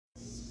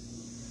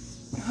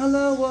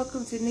Hello,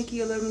 welcome to Nikki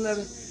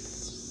 1111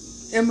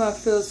 in my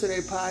Feels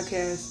Today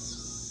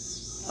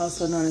podcast,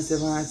 also known as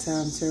Divine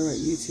Time Tarot at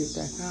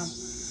YouTube.com.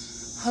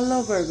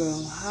 Hello,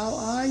 Virgo. How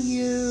are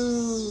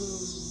you?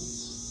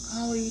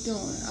 How are you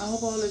doing? I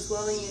hope all is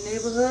well in your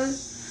neighborhood.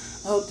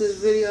 I hope this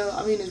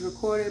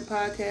recorded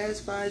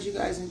podcast finds you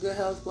guys in good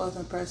health, wealth,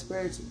 and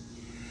prosperity.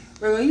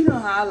 Virgo, you know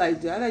how I like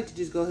to do. I like to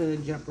just go ahead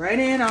and jump right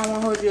in. I don't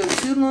want to hold you up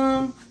too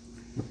long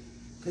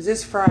because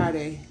it's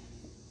Friday,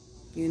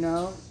 you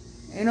know.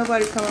 Ain't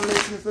nobody coming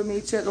listening for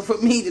me, checking for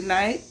me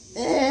tonight.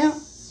 Yeah.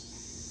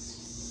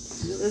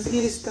 Let's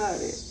get it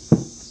started.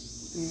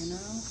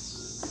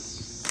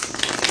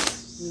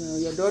 You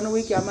know, during the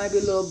week, y'all might be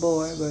a little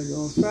bored, but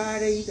on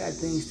Friday, you got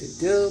things to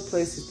do,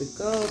 places to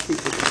go,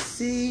 people to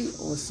see,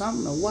 or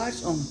something to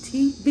watch on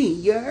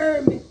TV. You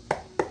heard me?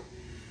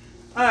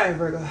 All right,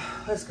 Virgo,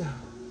 let's go.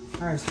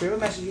 All right, Spirit,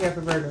 what message you have for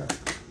Virgo?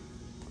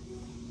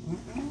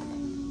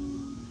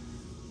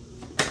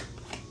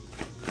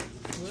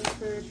 What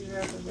spirit you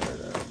have for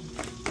Virgo?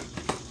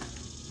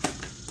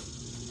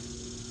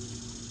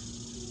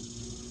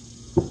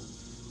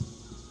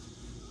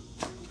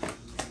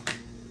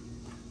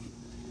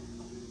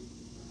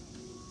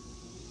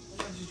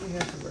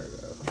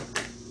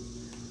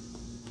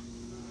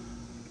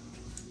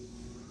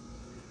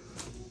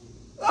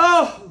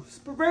 Oh,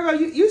 Virgo,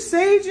 you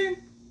saging?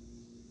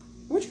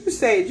 What you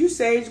sage? You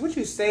sage? What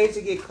you sage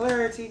to get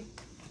clarity?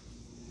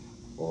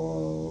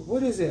 Or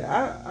what is it?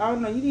 I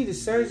don't know. You need a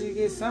surgery to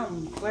get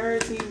something.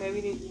 Clarity, maybe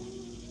you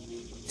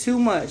need too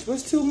much.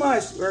 What's too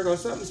much, Virgo?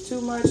 Something's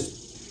too much.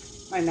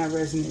 Might not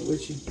resonate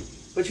with you.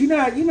 But you're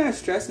not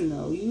stressing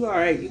though. You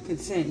alright, you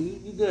content.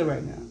 You good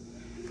right now.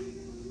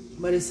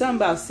 But it's something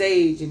about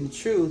sage and the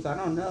truth. I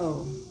don't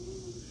know.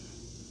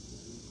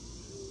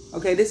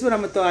 Okay, this is what I'm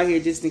going to throw out here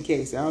just in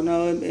case. I don't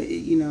know,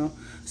 you know.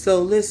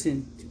 So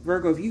listen,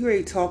 Virgo, if you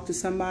ready to talk to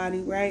somebody,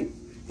 right,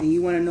 and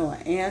you want to know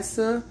an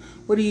answer,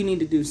 what do you need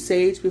to do?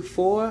 Sage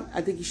before?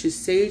 I think you should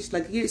sage.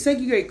 Like, say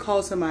you ready to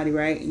call somebody,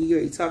 right, and you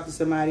ready to talk to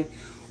somebody.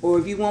 Or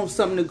if you want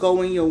something to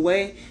go in your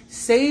way,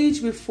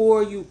 sage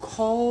before you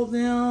call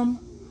them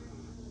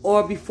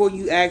or before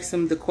you ask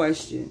them the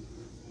question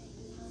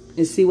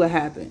and see what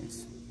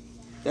happens.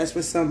 That's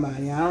for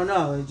somebody. I don't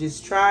know.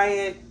 Just try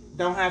it.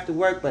 Don't have to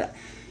work, but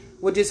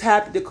what just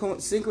happened, the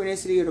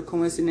synchronicity or the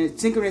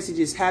coincidence, synchronicity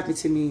just happened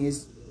to me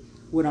is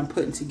what I'm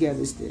putting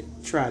together is to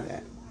try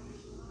that.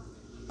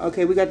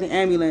 Okay, we got the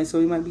ambulance, so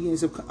we might be getting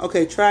some.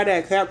 Okay, try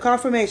that.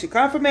 Confirmation,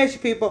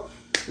 people.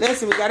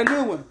 Listen, we got a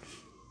new one.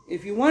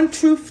 If you want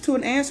truth to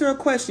an answer or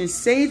question,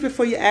 sage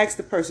before you ask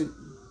the person.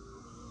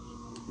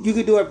 You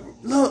can do it.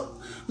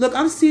 Look,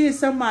 I'm seeing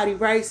somebody,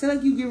 right? Say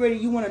like you get ready,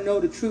 you want to know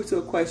the truth to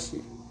a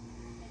question.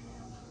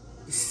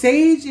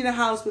 Sage in the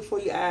house before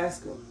you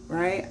ask them,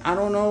 right? I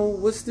don't know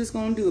what's this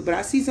going to do, but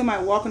I see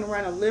somebody walking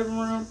around the living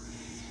room,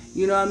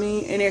 you know what I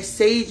mean? And they're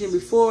saging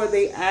before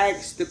they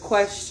ask the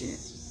question.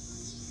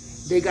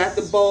 They got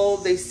the bowl,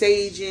 they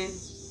saging,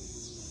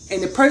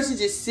 and the person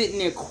just sitting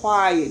there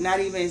quiet, not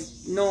even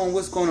knowing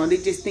what's going on. They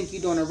just think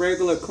you're doing a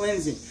regular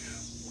cleansing.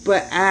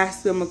 But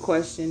ask them a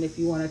question if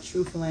you want a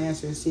truthful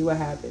answer and see what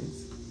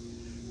happens.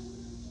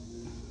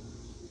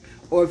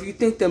 Or if you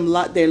think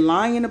they're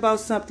lying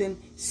about something,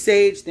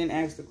 sage, then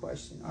ask the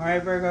question. All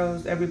right,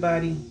 Virgos,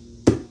 everybody.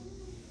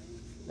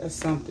 That's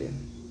something.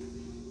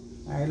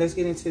 All right, let's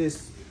get into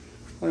this.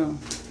 Hold on.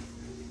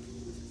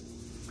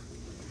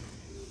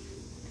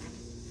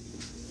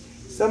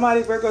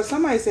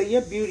 Somebody said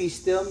your beauty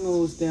still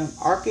moves them.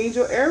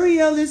 Archangel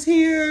Ariel is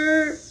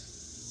here.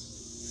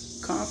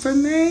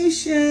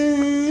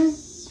 Confirmation.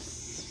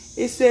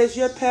 It says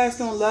your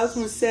past on loved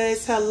one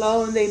says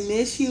hello and they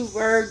miss you,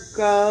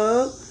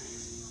 Virgo.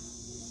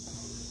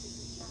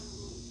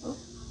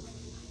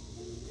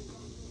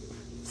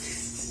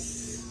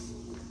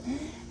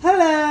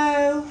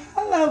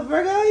 Hello,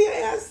 Virgo. Your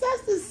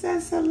ancestor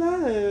says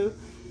hello,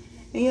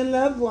 and your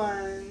loved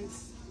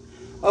ones.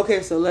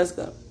 Okay, so let's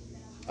go.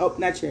 Oh,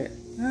 not yet.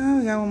 Oh,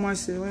 we got one more.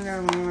 We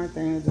got one more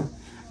thing to do.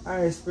 All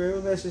right, Spirit.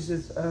 What message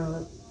is?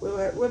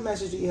 What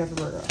message do you have for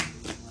Virgo?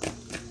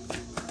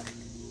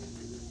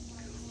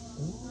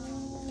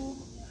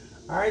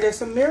 All right, there's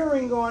some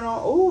mirroring going on.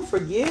 Oh,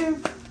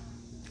 forgive.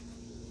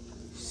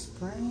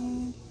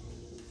 Spring.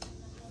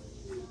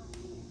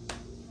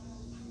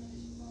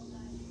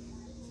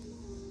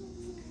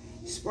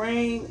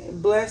 Spring,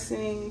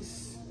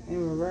 blessings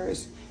in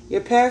reverse.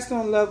 Your past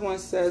on loved one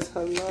says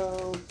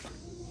hello.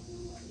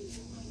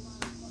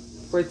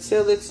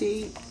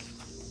 Fertility.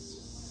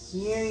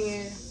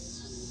 Union.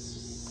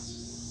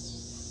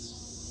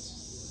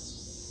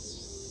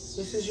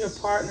 This is your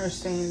partner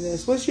saying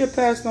this. What's your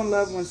past on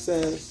loved one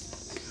says?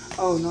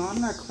 Oh, no,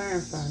 I'm not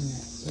clarifying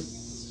that.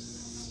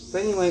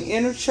 But anyway,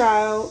 inner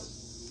child.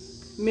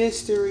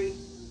 Mystery.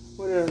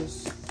 What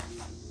else?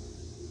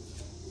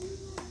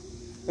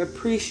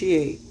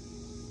 Appreciate.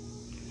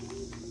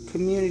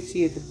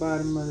 Community at the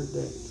bottom of the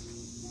deck.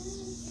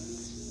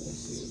 Let's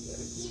see what that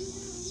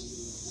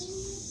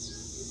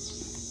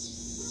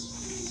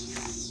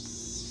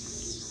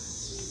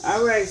is.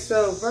 All right,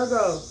 so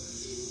Virgo,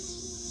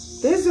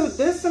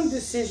 There's some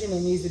decision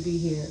that needs to be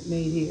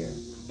made here.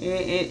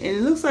 And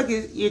it looks like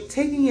you're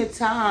taking your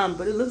time,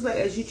 but it looks like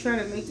as you're trying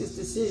to make this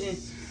decision,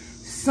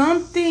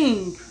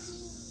 something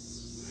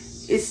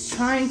is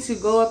trying to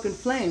go up in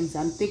flames.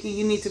 I'm thinking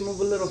you need to move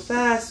a little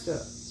faster.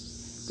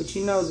 But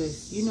you know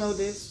this. You know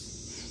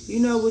this. You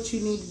know what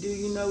you need to do.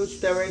 You know which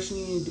direction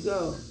you need to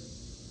go.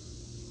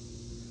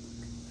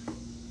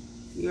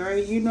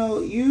 You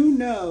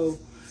know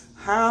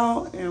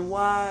how and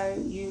why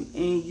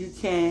you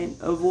can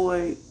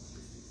avoid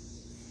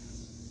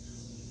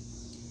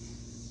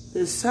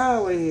this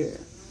tower here.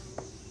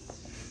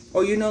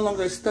 Or you're no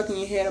longer stuck in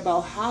your head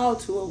about how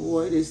to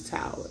avoid this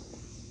tower.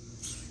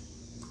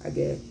 I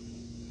guess.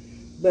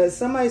 But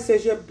somebody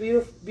says your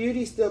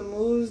beauty still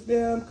moves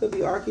them. Could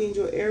be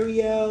Archangel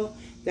Ariel.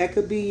 That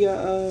could be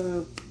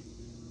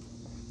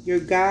your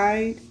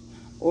guide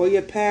or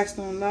your passed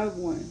on loved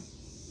one.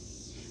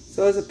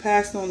 So it's a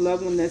passed on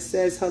loved one that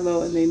says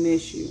hello and they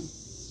miss you.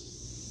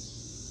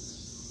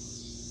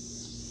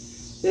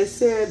 They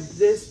said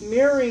this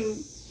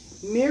mirroring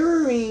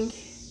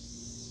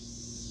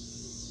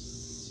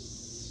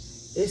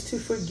is to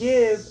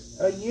forgive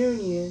a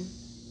union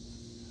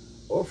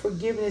or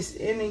forgiveness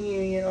in a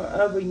union or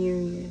of a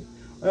union.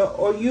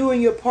 Or you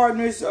and your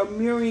partners are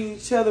mirroring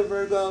each other,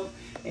 Virgo.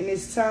 And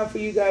it's time for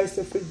you guys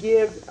to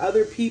forgive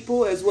other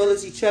people as well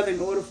as each other in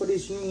order for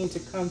this union to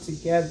come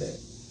together.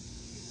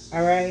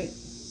 All right?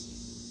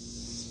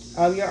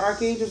 Your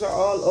archangels are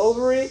all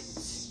over it.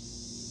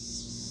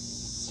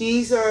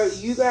 These are,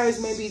 you guys,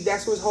 maybe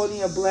that's what's holding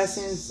your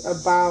blessings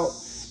about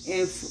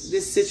in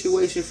this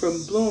situation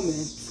from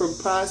blooming, from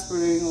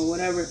prospering or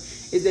whatever,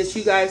 is that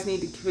you guys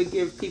need to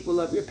forgive people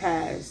of your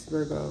past,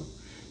 Virgo.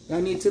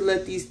 Y'all need to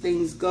let these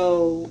things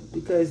go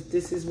because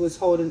this is what's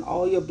holding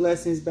all your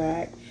blessings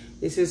back.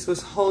 This is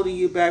what's holding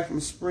you back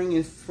from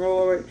springing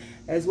forward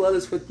as well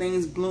as for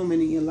things blooming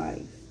in your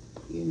life,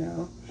 you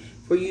know,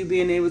 for you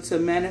being able to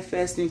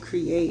manifest and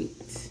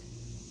create.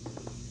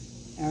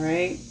 All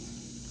right?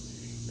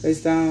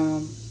 Because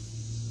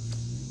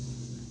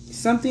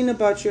something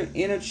about your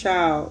inner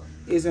child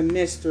is a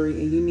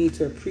mystery and you need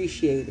to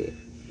appreciate it.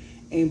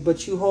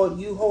 But you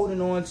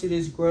holding on to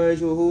this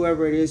grudge or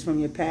whoever it is from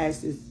your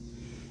past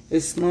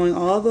is slowing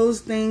all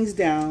those things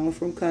down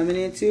from coming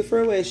into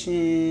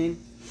fruition.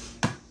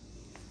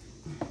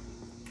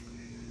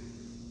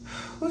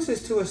 What's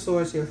this Two of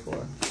Swords here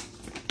for?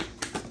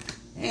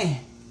 Man.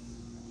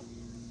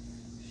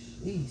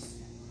 Jeez.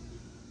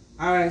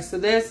 Alright, so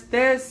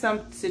there's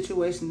some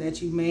situation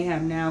that you may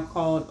have now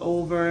called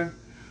over,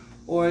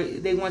 or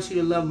they want you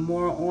to love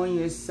more on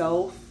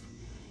yourself.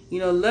 You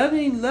know,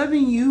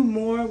 loving you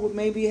more will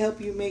maybe help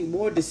you make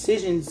more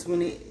decisions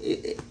when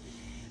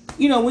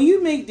you know, when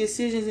you make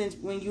decisions and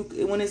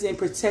when it's in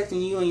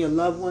protecting you and your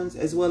loved ones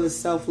as well as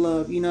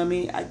self-love, you know what I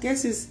mean? I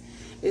guess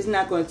it's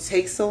not going to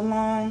take so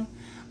long.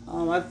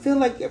 I feel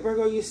like,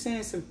 Virgo, you're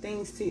saying some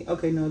things to you.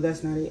 Okay, no,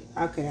 that's not it.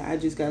 Okay, I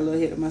just got a little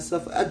ahead of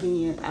myself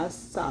again. I'm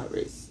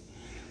sorry.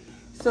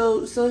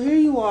 So here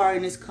you are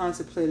in this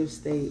contemplative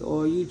state,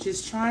 or you're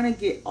just trying to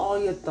get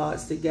all your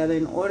thoughts together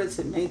in order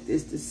to make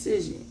this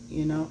decision,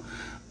 you know.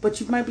 But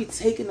you might be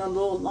taking a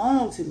little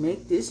long to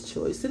make this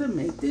choice, to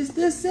make this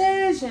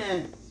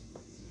decision.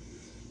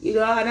 You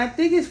know, and I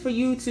think it's for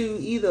you to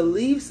either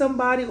leave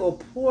somebody or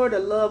pour the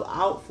love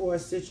out for a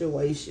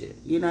situation.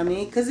 You know what I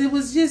mean? Because it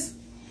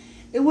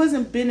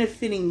wasn't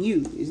benefiting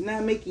you.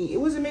 It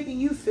wasn't making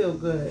you feel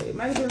good. It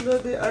might have been a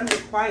little bit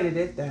unrequited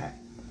at that.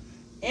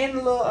 And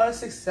a little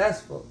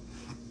unsuccessful.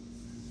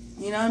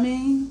 You know what I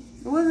mean?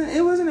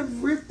 It wasn't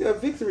a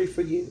victory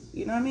for you.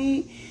 You know what I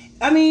mean?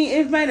 I mean,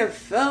 it might have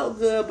felt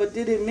good, but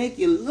did it make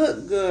you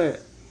look good?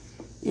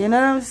 You know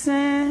what I'm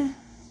saying?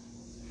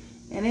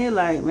 And they're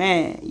like,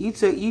 man, you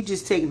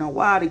just taking a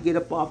while to get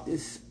up off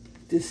this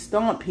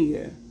stump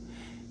here.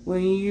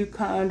 When you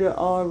kind of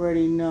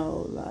already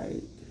know,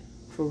 like,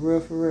 for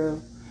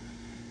real.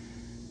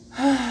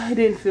 It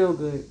didn't feel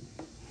good.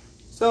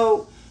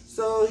 So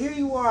here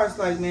you are. It's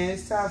like, man,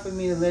 it's time for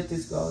me to let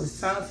this go. It's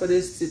time for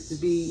this to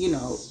be, you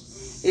know,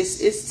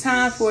 it's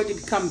time for it to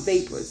become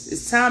vapors.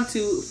 It's time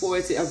for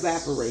it to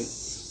evaporate.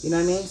 You know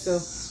what I mean? So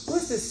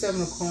what's this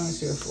Seven of Coins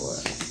here for?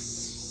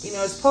 You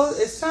know,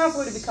 it's time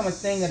for it to become a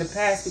thing of the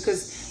past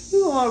because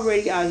you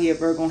already out here,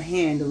 Virgo,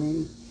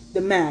 handling the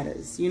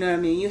matters. You know what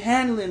I mean? You're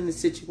handling the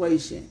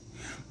situation.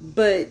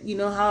 But you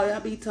know how I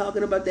be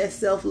talking about that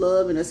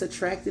self-love and us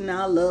attracting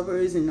our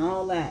lovers and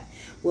all that.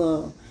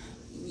 Well,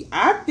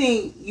 I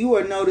think you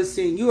are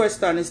noticing, you are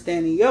starting to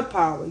stand in your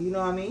power. You know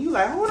what I mean? You're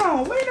like, hold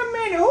on, wait a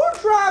minute.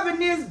 Who's driving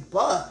this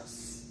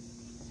bus?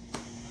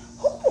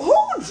 Who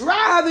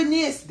driving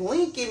this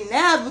Lincoln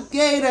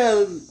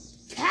Navigator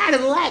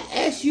Cadillac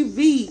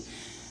SUV?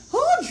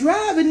 Who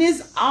driving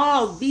this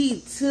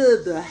RV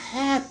to the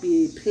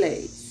happy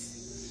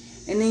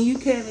place? And then you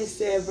came and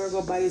said,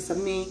 Virgo, by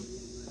yourself, me.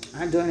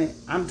 I'm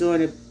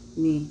doing it,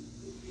 me.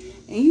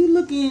 And you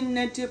looking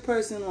at your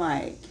person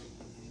like,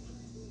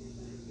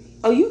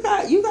 Oh, you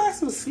got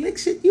some slick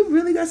shit. You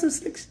really got some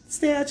slick shit to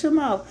stay out your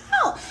mouth.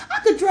 How? I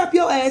could drop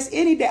your ass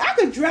any day. I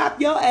could drop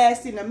your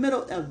ass in the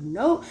middle of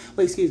no.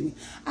 Wait, excuse me.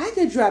 I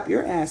could drop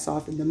your ass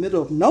off in the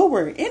middle of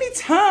nowhere,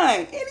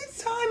 anytime,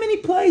 any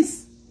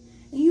place.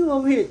 And you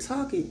over here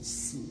talking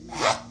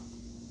smack.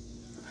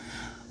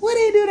 What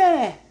they do that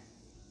at?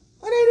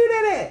 What they do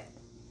that at?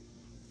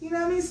 You know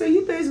what I mean? So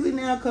you basically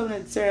now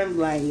coming to terms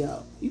like,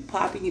 yo, you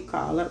popping your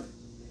collar.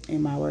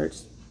 In my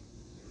words,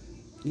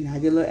 you know, I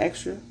get a little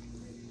extra.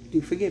 Do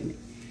forgive me.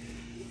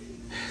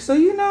 So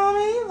you know what I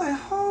mean? Like,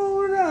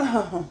 hold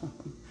up.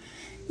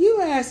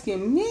 You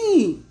asking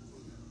me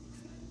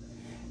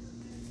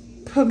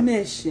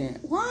permission.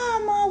 Why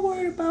am I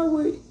worried about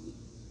what you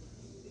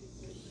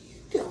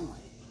doing?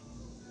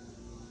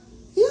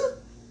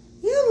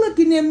 You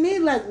looking at me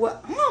like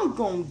what I'm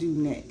gonna do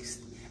next.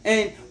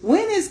 And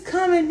when it's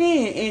coming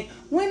in and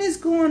when it's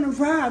going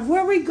to arrive,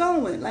 where we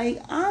going?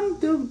 Like I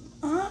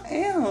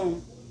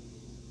am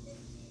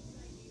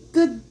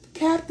the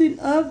captain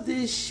of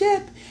this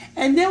ship,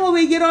 and then when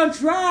we get on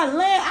dry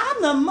land,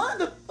 I'm the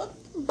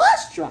motherfucking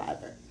bus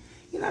driver.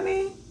 You know what I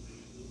mean?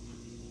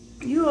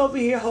 You over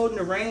here holding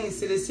the reins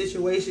to this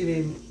situation,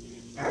 and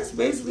that's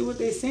basically what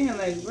they're saying.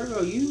 Like, Virgo,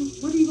 what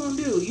are you gonna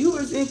do? You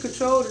was in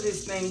control of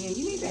this thing, and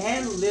you need to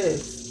handle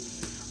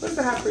this. What's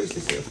the High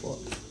Priestess here for?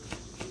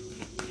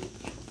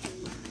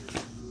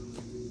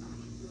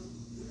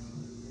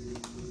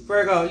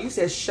 Virgo, you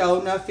said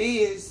show enough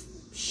is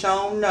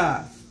show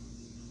enough.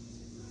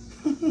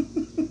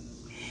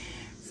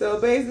 So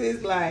basically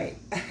it's like,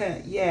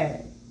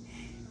 yeah.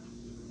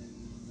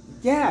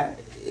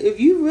 If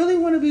you really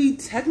want to be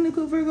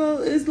technical,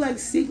 Virgo, it's like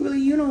secretly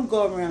you don't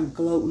go around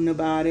gloating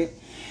about it.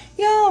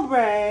 You don't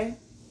brag.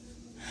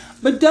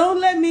 But don't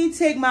let me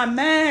take my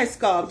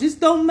mask off. Just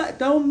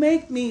don't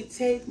make me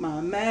take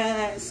my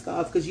mask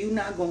off, because you're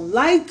not gonna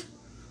like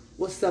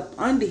what's up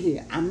under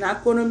here. I'm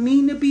not gonna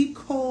mean to be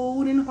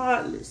cold and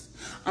heartless.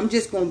 I'm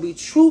just gonna be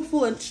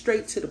truthful and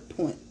straight to the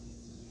point.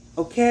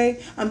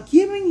 Okay? I'm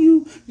giving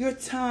you your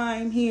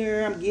time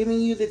here. I'm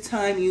giving you the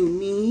time you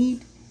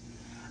need.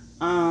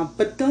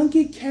 But don't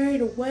get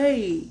carried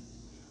away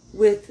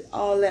with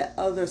all that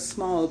other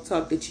small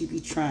talk that you be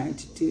trying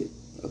to do.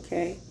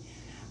 Okay?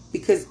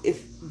 Because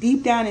if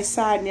deep down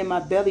inside and in my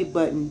belly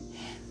button,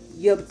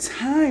 your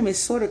time is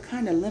sort of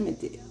kind of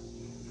limited.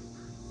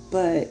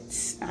 But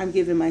I'm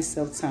giving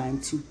myself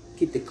time to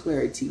get the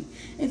clarity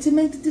and to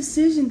make the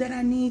decision that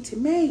I need to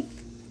make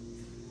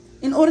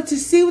in order to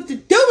see what to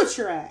do with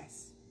your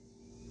ass.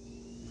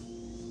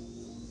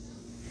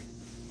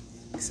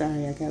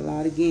 Sorry, I got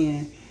loud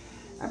again.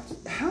 I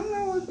don't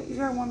know what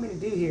y'all want me to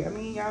do here. I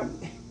mean,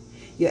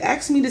 you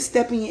asked me to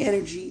step in your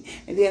energy,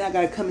 and then I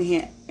got to come in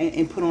here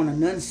and put on a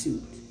nun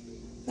suit.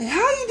 Like,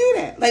 how you do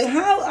that? Like,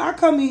 how I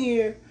come in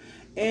here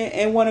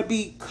and want to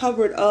be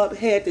covered up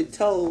head to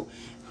toe,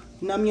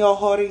 numb your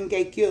heart and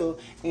get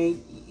killed.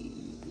 And,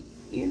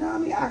 you know what I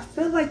mean? I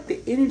feel like the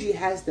energy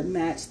has to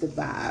match the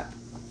vibe.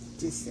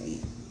 Just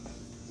saying.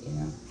 You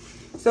know?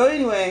 So,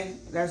 anyway,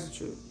 that's the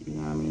truth. You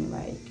know what I mean?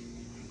 Like,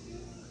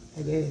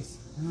 I guess.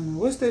 I don't know.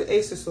 What's the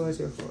Ace of Swords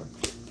here for?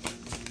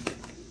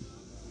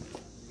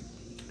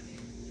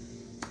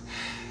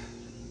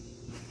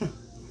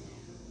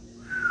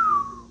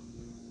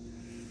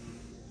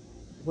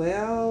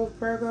 Well,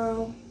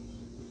 Virgo,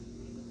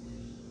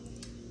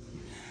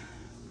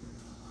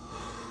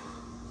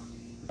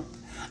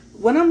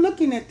 when I'm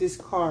looking at this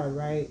card,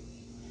 right,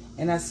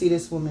 and I see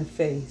this woman's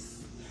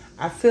face,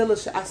 I feel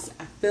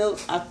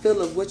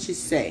of what you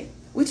say.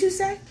 What you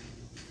say?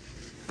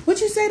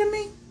 What you say to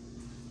me?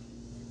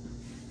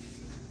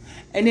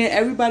 And then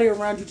everybody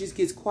around you just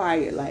gets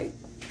quiet, like,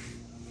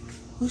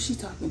 who's she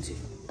talking to?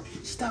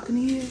 She talking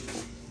to you?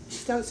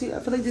 She talking to you? I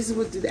feel like this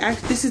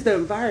is the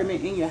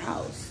environment in your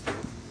house.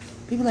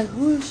 People are like,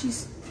 who is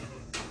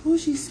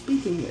she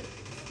speaking with?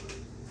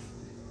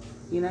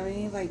 You know what I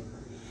mean? Like,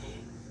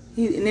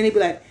 and then they be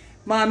like,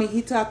 Mommy,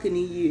 he talking to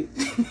you.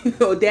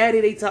 Or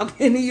Daddy, they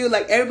talking to you.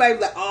 Like, everybody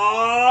be like,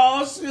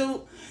 oh,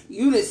 shoot.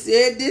 You done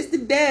said this to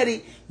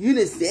Daddy. You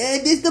done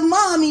said this to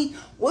Mommy.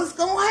 What's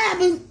going to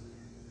happen?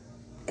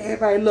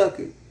 Everybody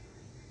looking.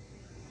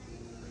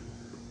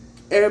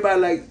 Everybody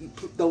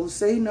like, don't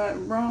say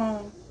nothing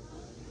wrong.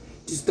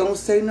 Just don't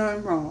say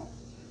nothing wrong.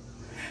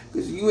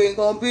 Because you ain't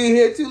going to be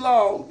here too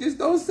long. Just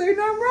don't say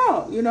nothing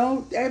wrong. You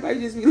know, everybody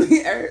just be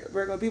looking,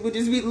 people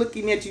just be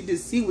looking at you to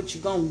see what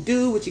you're going to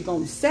do, what you're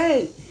going to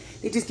say.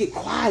 They just get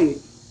quiet.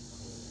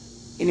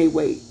 And they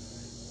wait.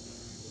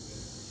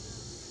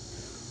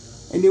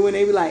 And then when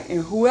they be like,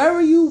 and whoever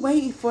you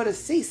waiting for to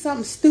say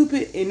something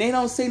stupid, and they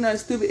don't say nothing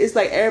stupid, it's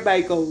like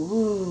everybody go,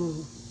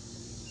 ooh.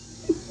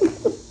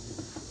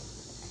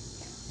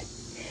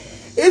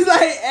 It's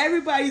like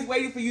everybody's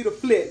waiting for you to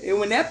flip. And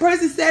when that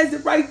person says the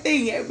right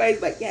thing,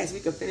 everybody's like, yes, we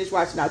can finish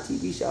watching our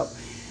TV show.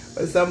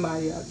 But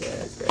somebody out there,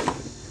 that's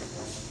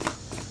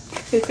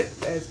crazy.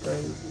 That's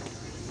crazy.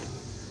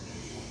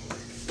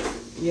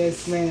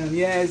 Yes, ma'am.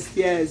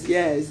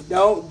 Yes.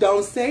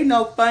 Don't say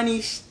no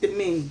funny to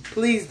me.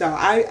 Please don't.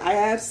 I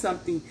have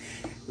something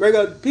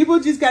Virgo, people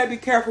just gotta be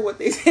careful what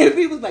they say.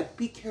 People's like,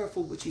 be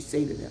careful what you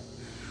say to them.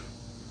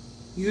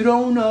 You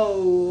don't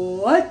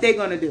know what they're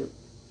gonna do.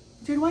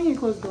 Jade, why you ain't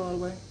close the door all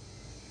the way?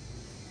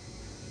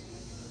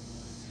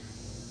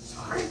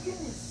 Sorry,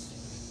 goodness.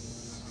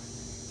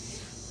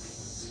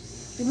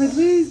 They're like,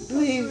 please,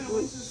 please. I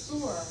went to the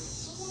store.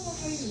 Someone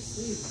okay to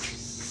sleep.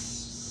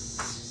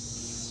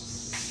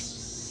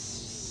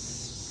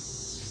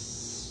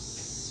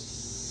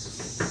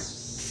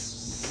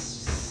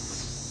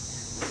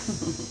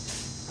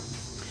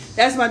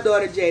 That's my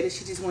daughter Jada.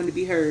 She just wanted to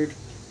be heard.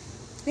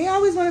 They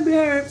always want to be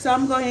heard, so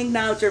I'm going to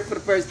acknowledge her for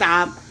the first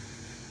time.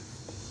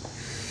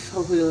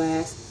 Hopefully the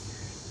last.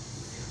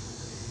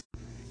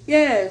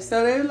 Yeah,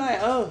 so they're like,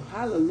 oh,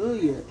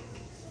 hallelujah.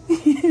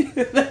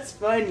 That's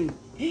funny.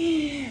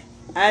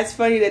 That's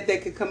funny that they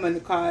could come in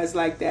the cars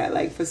like that.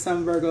 Like for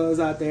some Virgos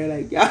out there,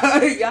 like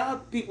y'all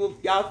people,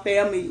 y'all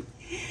family.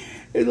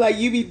 It's like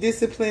you be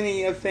disciplining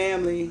your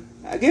family.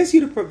 I guess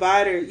you the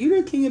provider.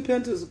 You the King of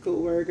Pentacles,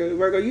 Virgo.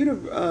 Virgo, you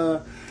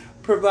the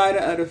provider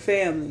of the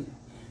family.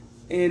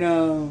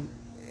 And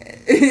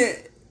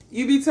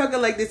you be talking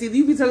like this. Either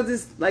you be talking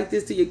like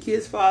this to your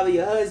kid's father,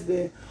 your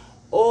husband,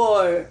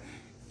 or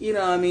you know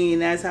what I mean.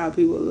 That's how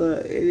people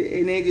look,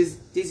 and they just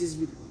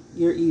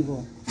you're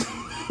evil.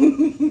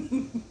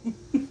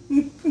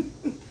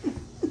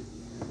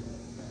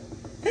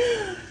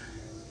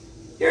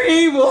 You're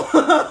evil.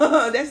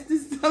 That's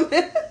just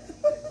something.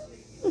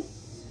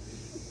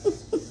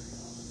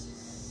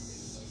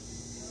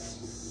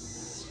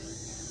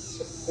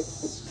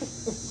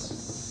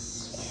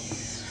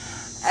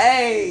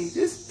 Hey,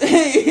 just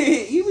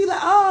you be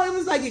like, oh, it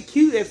was like a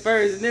cute at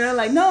first, and then they're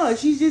like, no,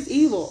 she's just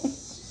evil.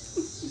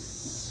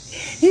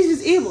 He's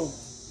just evil.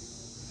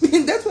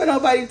 That's why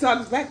nobody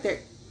talks back there.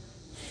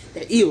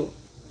 They're evil.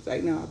 It's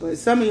like, no, but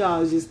some of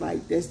y'all is just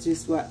like, that's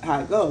just how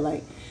it go.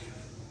 Like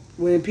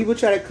when people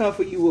try to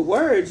comfort you with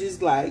words,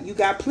 it's like you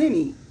got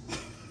plenty,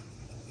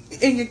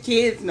 and your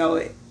kids know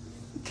it.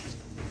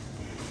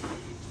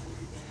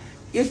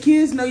 Your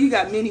kids know you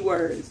got many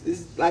words.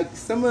 It's like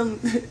some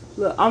of them.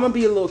 Look, I'm gonna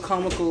be a little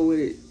comical with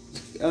it.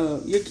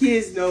 Your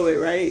kids know it,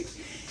 right?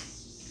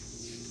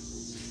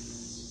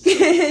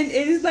 And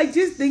it's like,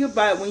 just think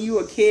about when you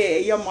were a kid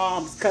and your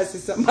mom's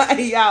cussing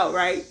somebody out,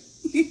 right?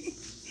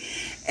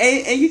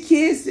 and your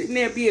kids sitting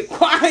there being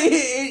quiet,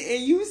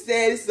 and you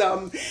said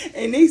something,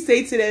 and they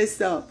say to that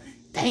stuff,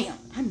 damn,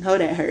 I know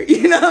that hurt.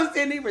 You know what I'm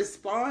saying? They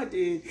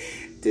responding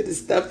to the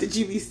stuff that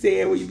you be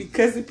saying when you be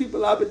cussing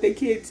people out, but they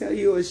can't tell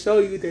you or show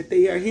you that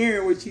they are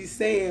hearing what you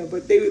saying.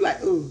 But they be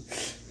like, ooh,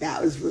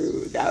 that was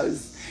rude.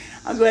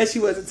 I'm glad she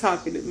wasn't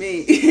talking to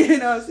me. You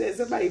know what I'm saying?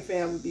 Somebody's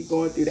family be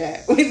going through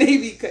that when when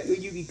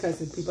you be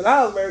cussing people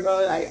out,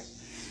 Virgo.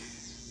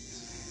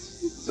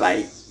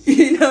 Like,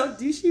 you know,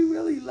 do she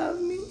really love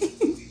me?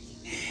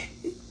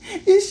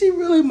 Is she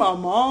really my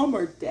mom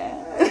or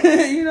dad?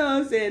 You know what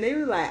I'm saying? They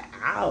were like,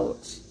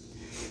 ouch.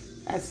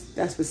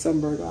 That's for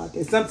some Virgo out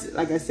there.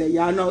 Like I said,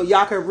 y'all know,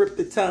 y'all can rip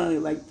the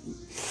tongue. Like,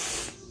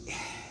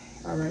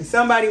 all right.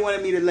 Somebody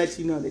wanted me to let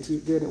you know that you're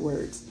good at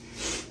words.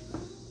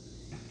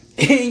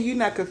 And you're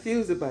not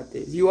confused about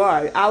this. You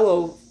are. I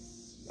will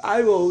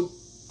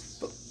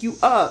fuck you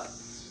up.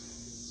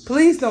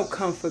 Please don't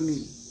come for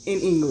me in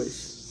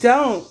English.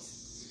 Don't.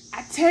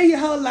 I tear your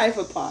whole life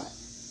apart.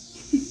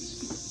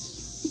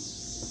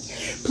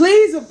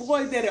 Please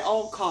avoid that at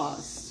all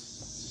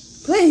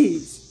costs.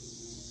 Please.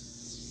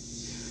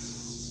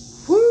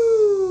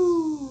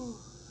 Woo.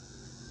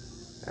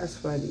 That's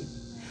funny.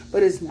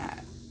 But it's not.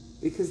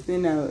 Because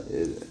then,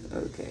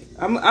 okay.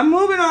 I'm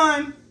moving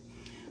on.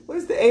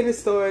 What's the Eight of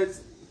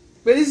Swords?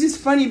 But it's just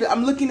funny that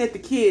I'm looking at the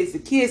kids. The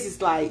kids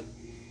is like,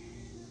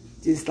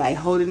 just like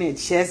holding their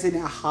chest and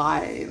their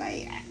heart. And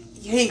like,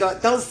 you ain't gonna,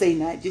 don't say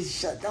nothing. Just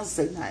shut, don't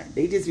say nothing.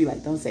 They just be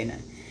like, don't say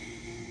nothing.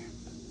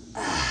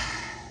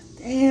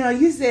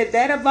 Damn, you said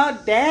that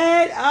about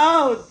dad?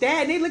 Oh,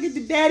 dad. They look at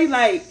the daddy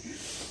like,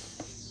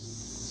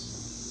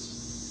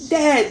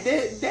 Dad,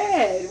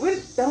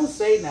 what? Don't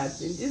say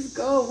nothing. Just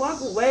go,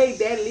 walk away.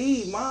 Dad,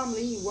 leave. Mom,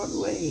 leave. Walk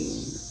away.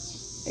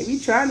 They be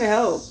trying to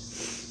help.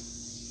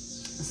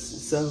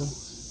 So,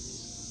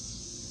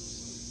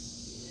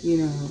 you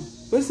know,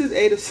 what's this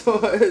Eight of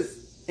Swords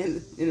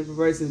in the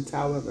reverse and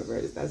Tower of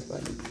reverse? That's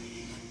funny.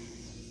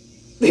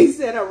 They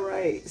said I'm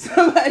right.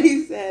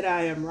 Somebody said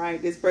I am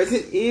right. This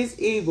person is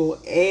evil,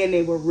 and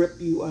they will rip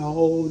you a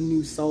whole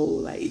new soul.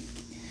 Like,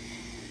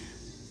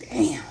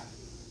 damn.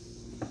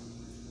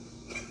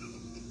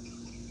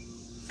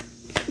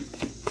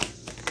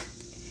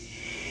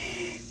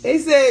 They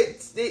said,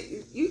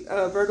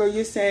 Virgo,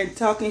 you're saying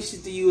talking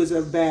shit to you is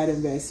a bad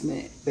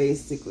investment,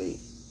 basically.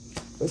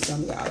 For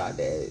some of y'all out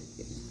there,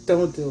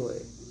 don't do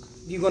it.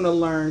 You're going to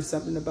learn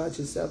something about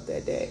yourself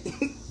that day.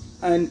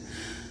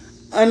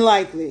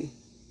 Unlikely.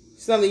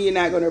 Something you're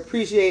not going to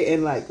appreciate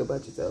and like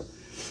about yourself.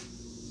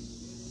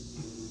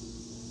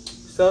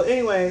 So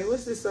anyway,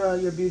 what's this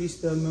your beauty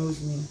still knows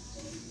me?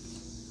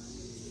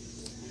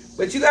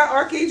 But you got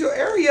Archangel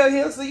Ariel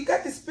here, so you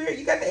got the spirit,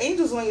 you got the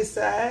angels on your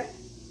side.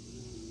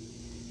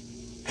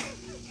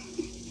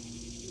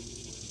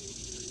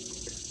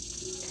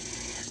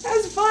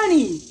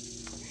 funny.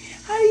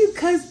 How do you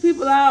cuss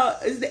people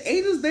out? Is the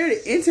angels there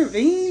to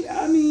intervene?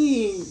 I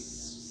mean,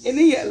 and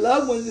then your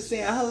loved ones are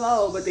saying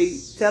hello, but they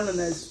telling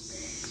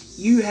us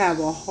you have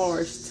a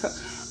harsh tongue.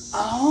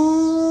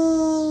 Oh.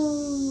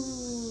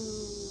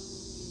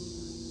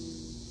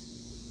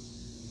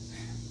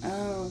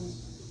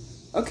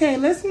 Okay,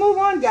 let's move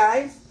on,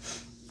 guys.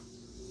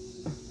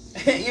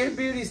 Your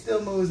beauty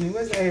still moves me.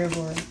 What's that here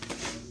for?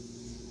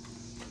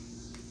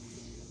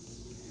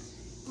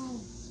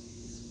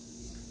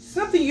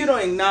 Something you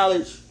don't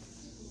acknowledge.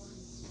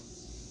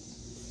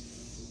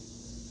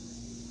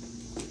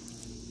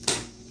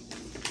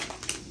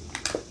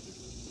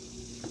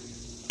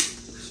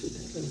 Shit,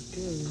 that looks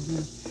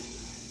good.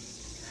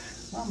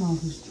 My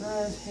mouth is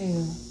dry as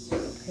hell.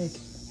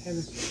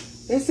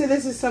 They said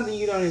this is something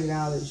you don't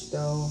acknowledge,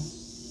 though.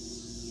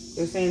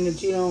 They're saying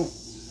that you don't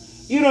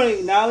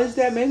acknowledge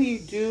that. Maybe you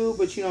do,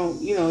 but you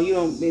don't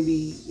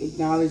maybe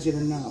acknowledge it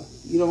enough.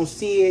 You don't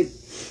see it.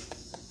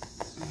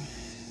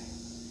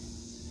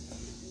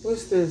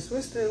 What's this?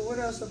 What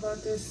else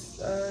about this?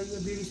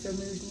 Your beauty still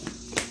moves me.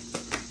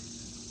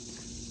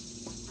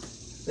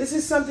 This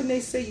is something they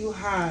say you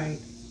hide.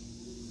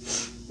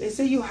 They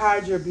say you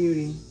hide your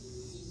beauty.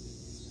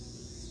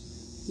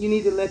 You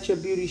need to let your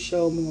beauty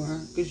show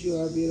more because you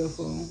are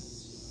beautiful.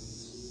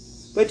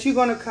 But you're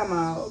going to come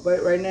out.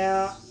 But right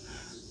now,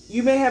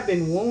 you may have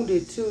been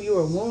wounded too. You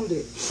were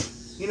wounded.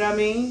 You know what I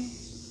mean?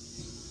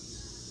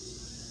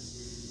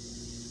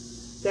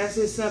 That's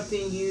just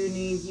something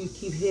you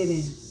keep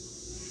hidden.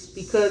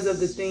 Because of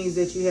the things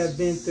that you have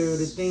been through.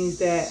 The things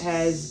that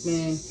has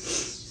been,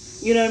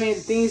 you know what I mean?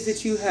 The things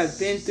that you have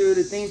been through.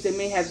 The things that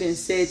may have been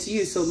said to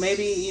you. So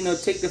maybe,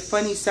 take the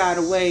funny side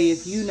away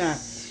if you not.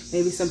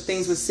 Maybe some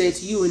things were said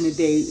to you in the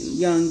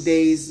young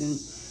days, and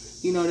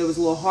it was a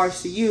little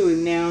harsh to you,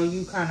 and now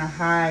you kind of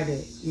hide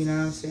it. You know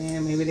what I'm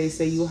saying? Maybe they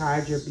say you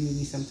hide your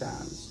beauty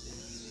sometimes.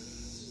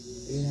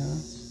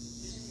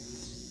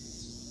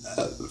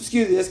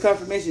 Excuse me, that's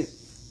confirmation.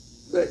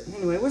 But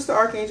anyway, what's the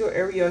Archangel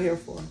Ariel here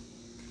for?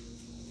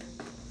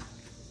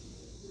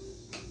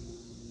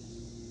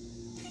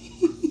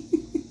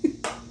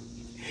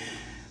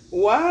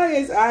 Why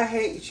is I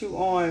hate you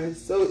on?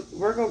 So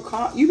Virgo,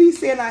 you be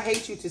saying I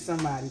hate you to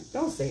somebody.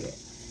 Don't say that.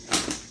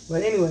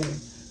 But anyway,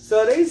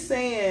 so they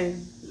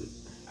saying,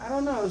 I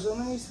don't know. So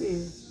let me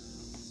see.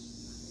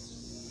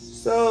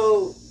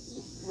 So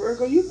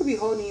Virgo, you could be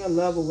holding your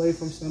love away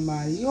from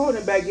somebody. You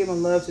holding back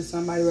giving love to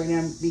somebody right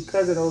now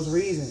because of those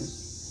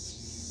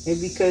reasons. And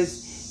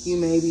because you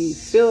maybe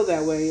feel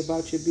that way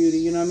about your beauty,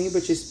 you know what I mean?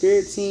 But your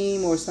spirit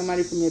team or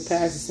somebody from your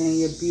past is saying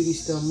your beauty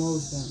still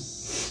moves them.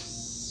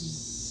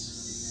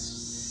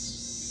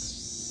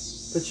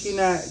 But you're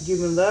not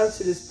giving love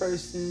to this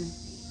person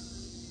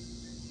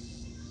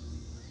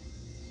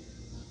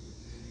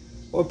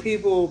or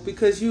people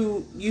because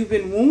you've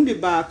been wounded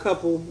by a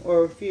couple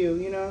or a few,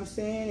 you know what I'm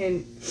saying?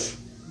 And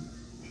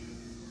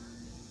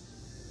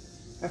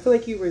I feel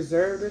like you're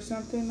reserved or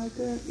something like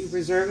that. You're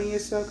reserving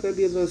yourself. Could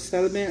be a little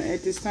celibate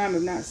at this time.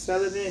 If not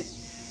celibate,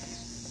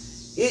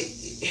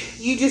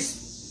 you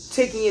just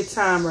taking your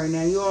time right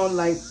now. You're on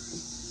like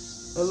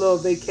a little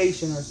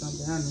vacation or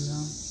something. I don't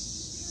know.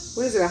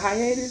 What is it? A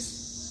hiatus?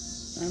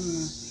 I don't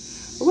know.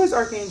 But what's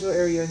Archangel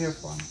Ariel here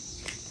for?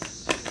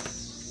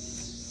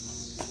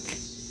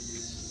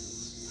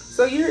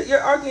 So your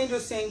Archangel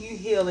saying you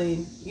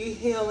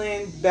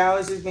healing,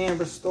 balance is being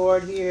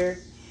restored here.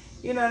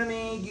 You know what I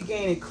mean? You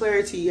gaining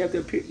clarity. You have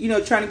to,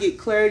 trying to get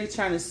clarity,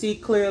 trying to see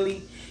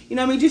clearly. You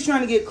know what I mean? Just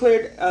trying to get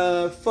clear,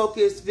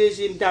 focus,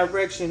 vision,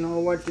 direction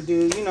on what to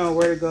do.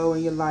 Where to go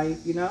in your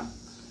life.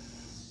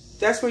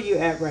 That's where you're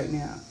at right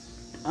now.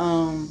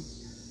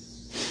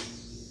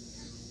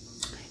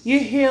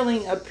 You're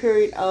healing a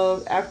period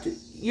of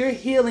you're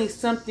healing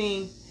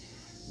something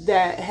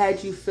that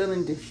had you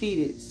feeling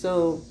defeated.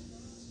 So,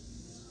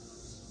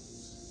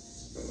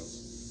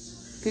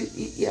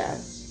 yeah,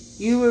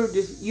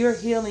 you're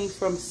healing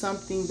from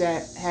something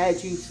that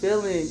had you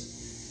feeling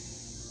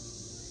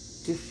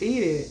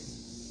defeated.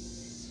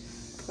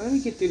 Let me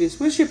get through this.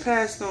 What's your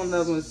past on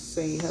loved ones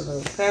say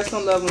hello? Past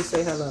on loved ones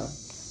say hello.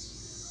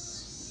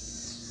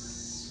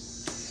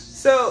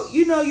 So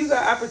you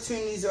got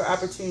opportunities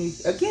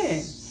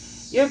again.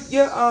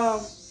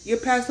 Your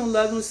past on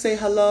loved ones say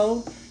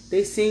hello.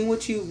 They've seen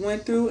what you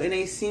went through and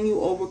they've seen you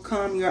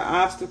overcome your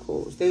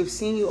obstacles. They've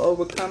seen you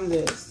overcome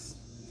this.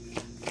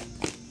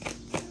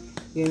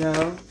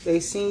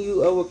 They've seen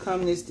you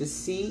overcome this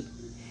deceit.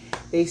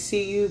 They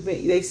see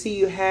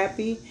you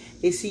happy.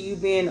 They see you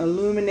being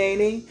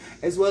illuminating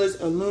as well as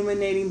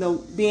illuminating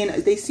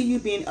they see you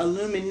being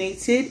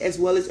illuminated as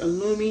well as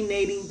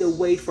illuminating the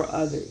way for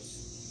others.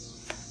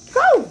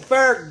 Go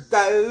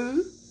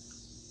Virgo.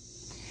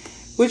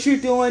 What you're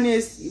doing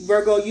is,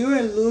 Virgo, you're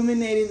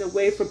illuminating the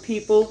way for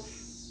people.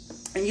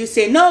 And you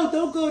say, no,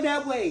 don't go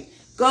that way.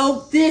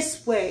 Go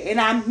this way. And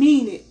I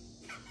mean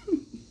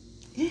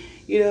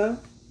it.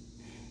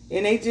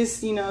 And they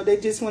just, they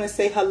just want to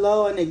say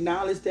hello and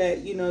acknowledge that,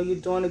 you're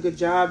doing a good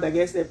job. I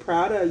guess they're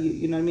proud of you,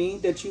 you know what I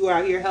mean? That you are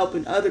out here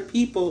helping other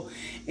people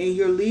and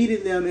you're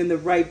leading them in the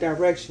right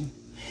direction.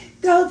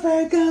 Go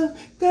Virgo,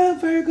 go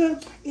Virgo.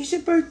 It's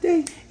your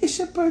birthday. It's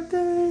your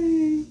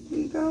birthday.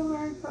 Go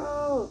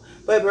Virgo.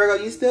 But Virgo,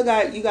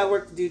 you got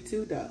work to do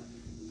too, though.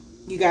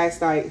 You guys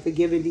start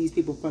forgiving these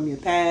people from your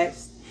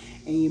past,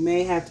 and you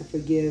may have to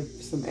forgive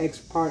some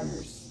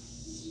ex-partners.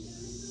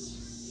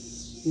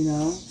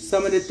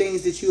 Some of the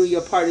things that you and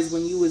your partners,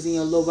 when you was in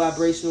your low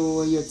vibrational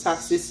or your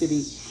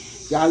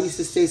toxicity, y'all used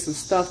to say some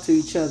stuff to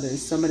each other.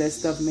 Some of that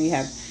stuff may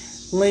have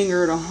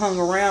lingered or hung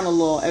around a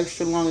little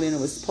extra longer than it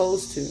was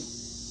supposed to.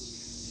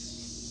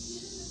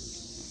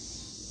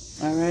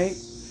 All right.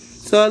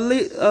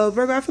 So,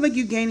 Virgo, I feel like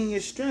you're gaining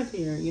your strength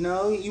here.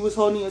 You was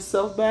holding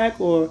yourself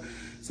back, or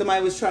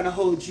somebody was trying to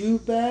hold you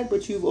back,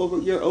 but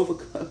you're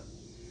overcome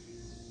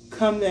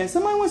that.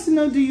 Somebody wants to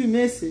know, do you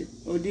miss it,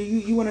 or do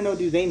you want to know,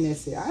 do they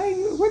miss it?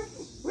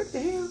 What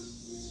the hell?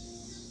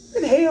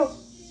 What the hell?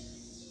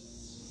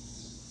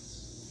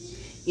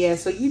 Yeah.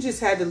 So you just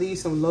had to leave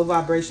some low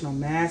vibrational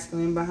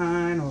masculine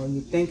behind, or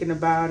you're thinking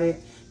about it.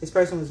 This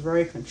person was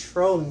very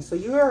controlling, so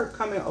you're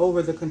coming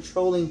over the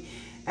controlling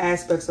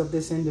aspects of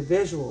this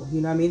individual,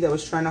 that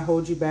was trying to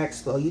hold you back,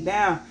 slow you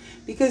down,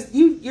 because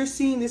you're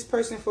seeing this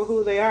person for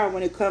who they are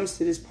when it comes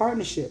to this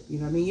partnership.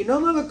 You're no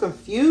longer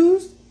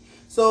confused.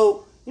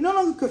 So you're no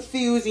longer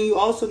confused, and you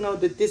also know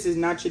that this is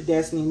not your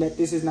destiny and that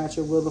this is not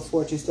your will of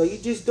fortune. So you're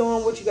just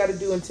doing what you got to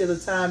do until the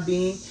time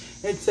being,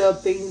 until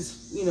things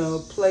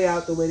play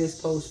out the way they're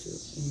supposed to,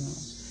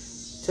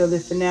 till the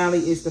finale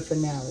is the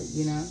finale.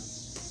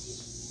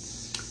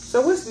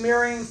 So what's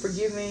mirroring,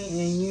 forgiveness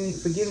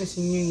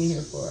and union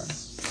here for?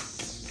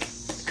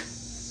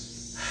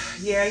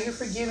 Yeah, you're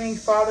forgiving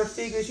father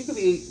figures.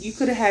 You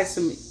could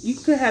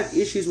have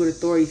issues with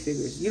authority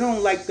figures. You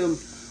don't like them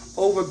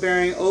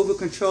overbearing, over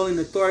controlling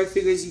authority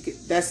figures.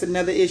 That's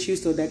another issue.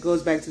 So that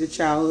goes back to the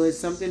childhood.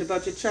 Something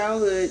about your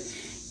childhood.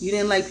 You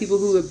didn't like people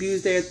who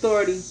abused their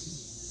authority.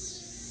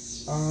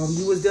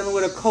 You was dealing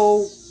with a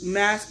cold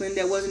masculine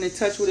that wasn't in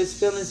touch with his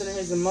feelings and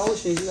his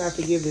emotions. You have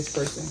to forgive this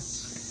person.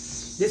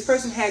 This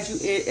person had you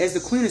as the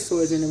Queen of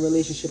Swords in a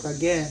relationship, I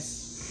guess.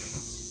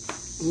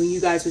 When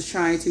you guys was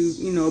trying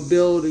to,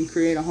 build and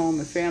create a home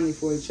and family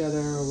for each other,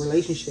 or a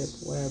relationship,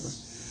 whatever.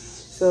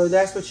 So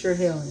that's what you're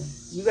healing.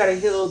 You got to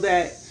heal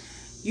that.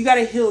 You got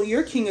to heal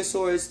your King of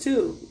Swords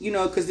too,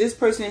 because this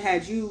person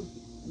had you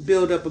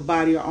build up a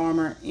body of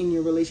armor in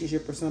your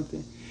relationship or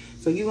something.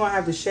 So you're going to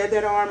have to shed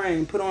that armor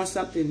and put on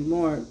something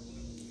more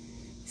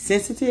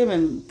sensitive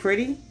and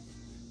pretty.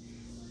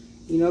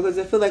 Because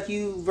I feel like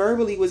you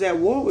verbally was at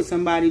war with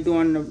somebody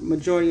during the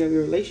majority of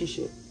your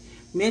relationship.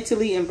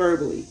 Mentally and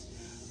verbally.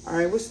 All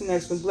right, what's the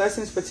next one?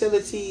 Blessings,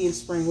 fertility, and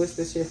spring. What's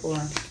this here for?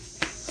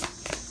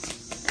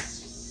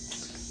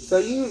 So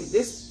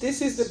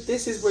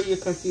this is where you're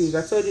confused.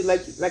 I told you,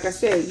 like I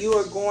said, you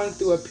are going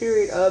through a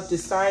period of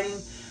deciding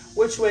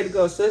which way to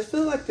go. So it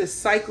feels like the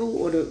cycle,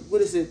 or the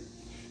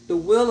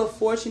wheel of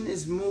fortune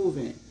is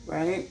moving,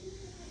 right?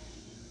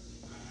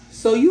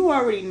 So you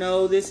already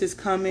know this is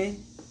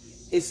coming.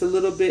 It's a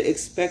little bit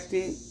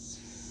expected.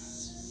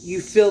 You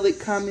feel it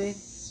coming,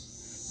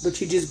 but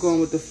you're just going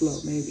with the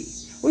flow, maybe.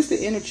 What's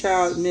the inner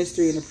child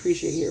mystery and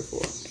appreciate here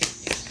for?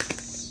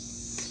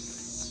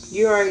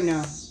 You already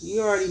know.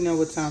 You already know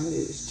what time it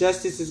is.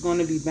 Justice is going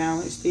to be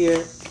balanced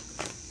here.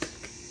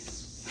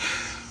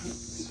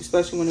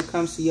 Especially when it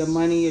comes to your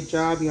money, your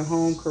job, your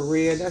home,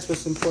 career. That's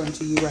what's important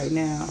to you right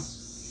now.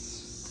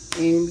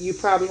 And you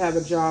probably have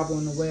a job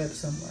on the web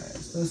somewhere.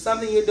 So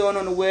something you're doing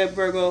on the web,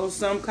 Virgo.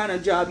 Some kind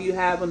of job you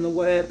have on the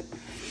web.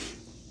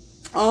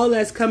 All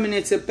that's coming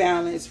into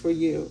balance for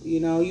you.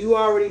 You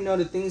already know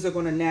that things are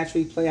going to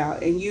naturally play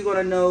out. And you're going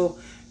to know,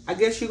 I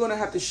guess you're going to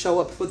have to show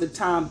up for the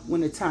time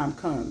when the time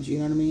comes. You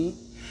know what I mean?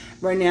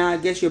 Right now, I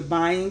guess you're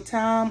buying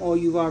time, or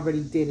you've already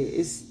did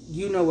it.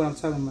 You know what I'm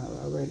talking about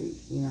already,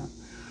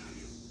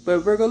 But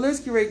Virgo, let's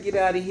get ready to get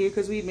out of here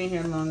because we've been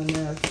here long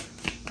enough.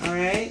 All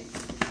right?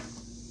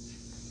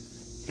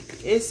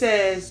 It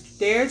says,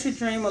 dare to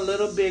dream a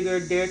little bigger,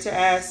 dare to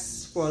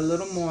ask for a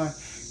little more.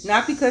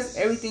 Not because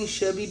everything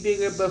should be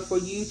bigger, but for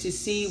you to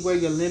see where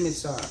your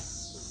limits are.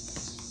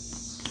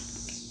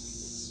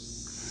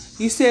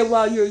 You said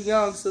while you're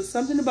young, so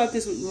something about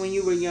this when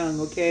you were young,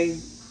 okay?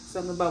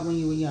 Something about when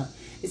you were young.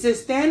 It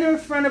says, stand in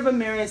front of a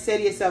mirror and say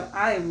to yourself,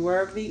 I am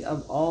worthy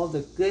of all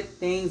the good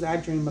things I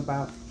dream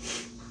about.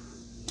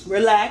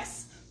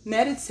 Relax,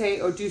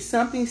 meditate, or do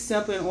something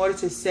simple in order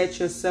to set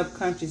your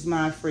subconscious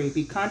mind free.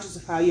 Be conscious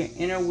of how your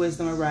inner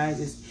wisdom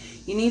arises.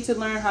 You need to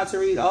learn how to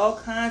read all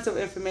kinds of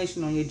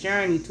information on your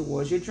journey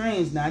towards your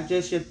dreams, not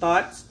just your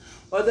thoughts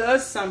or the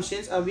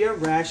assumptions of your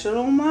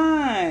rational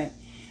mind.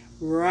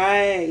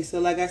 Right.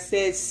 So like I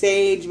said,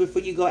 sage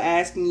before you go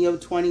asking your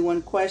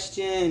 21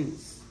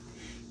 questions.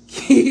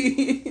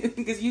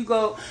 Because you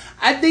go,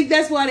 I think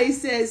that's why they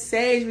said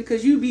sage,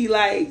 because you be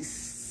like,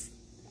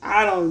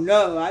 I don't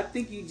know. I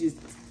think you just,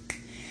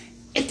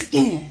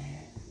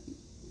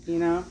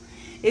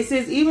 It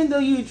says, even though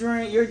your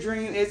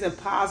dream isn't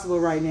possible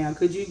right now,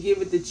 could you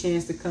give it the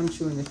chance to come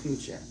true in the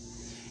future?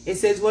 It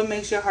says, what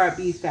makes your heart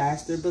beat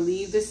faster?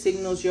 Believe the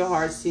signals your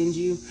heart sends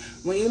you.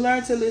 When you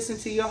learn to listen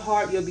to your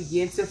heart, you'll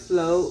begin to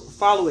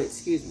follow it,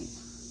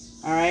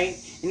 All right?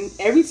 And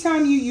every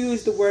time you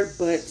use the word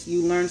but,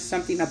 you learn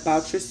something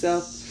about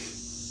yourself.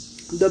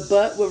 The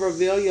but will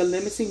reveal your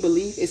limiting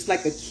belief. It's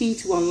like a key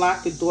to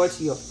unlock the door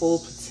to your full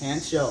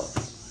potential.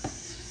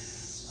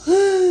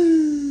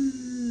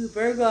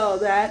 Virgo,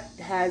 that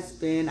has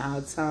been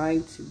our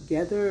time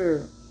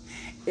together.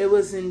 It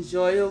was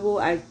enjoyable.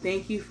 I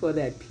thank you for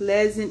that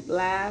pleasant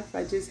laugh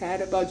I just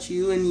had about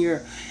you and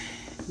your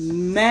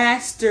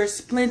master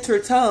splinter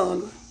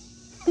tongue.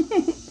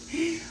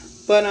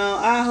 But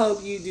I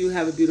hope you do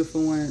have a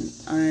beautiful one.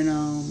 And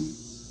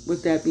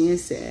with that being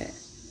said,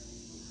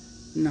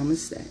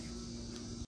 namaste.